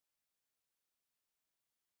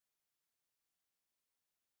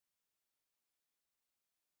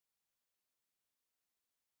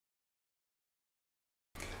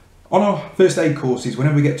On our first aid courses,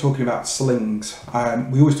 whenever we get talking about slings,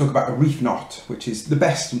 we always talk about a reef knot, which is the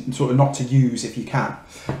best sort of knot to use if you can.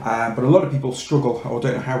 But a lot of people struggle or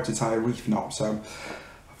don't know how to tie a reef knot, so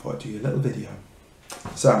I thought I'd do you a little video.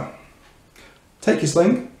 So, take your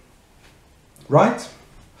sling, right,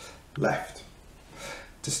 left.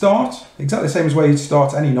 To start, exactly the same as where you'd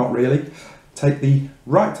start any knot really, take the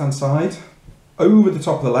right hand side over the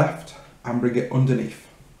top of the left and bring it underneath.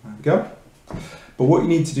 There we go. But what you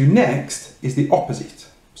need to do next is the opposite.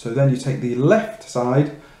 So then you take the left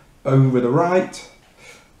side over the right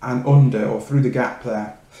and under or through the gap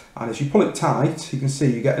there. And as you pull it tight, you can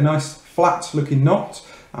see you get a nice flat looking knot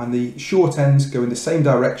and the short ends go in the same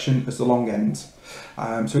direction as the long ends.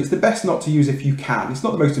 So it's the best knot to use if you can. It's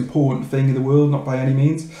not the most important thing in the world, not by any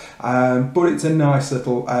means, but it's a nice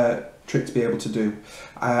little trick to be able to do.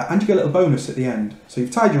 And you get a little bonus at the end. So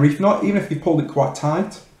you've tied your reef knot, even if you've pulled it quite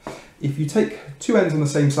tight. If you take two ends on the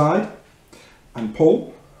same side and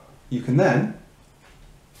pull, you can then,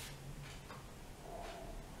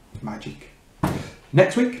 magic.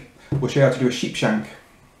 Next week, we'll show you how to do a sheep shank.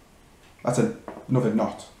 That's another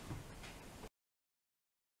knot.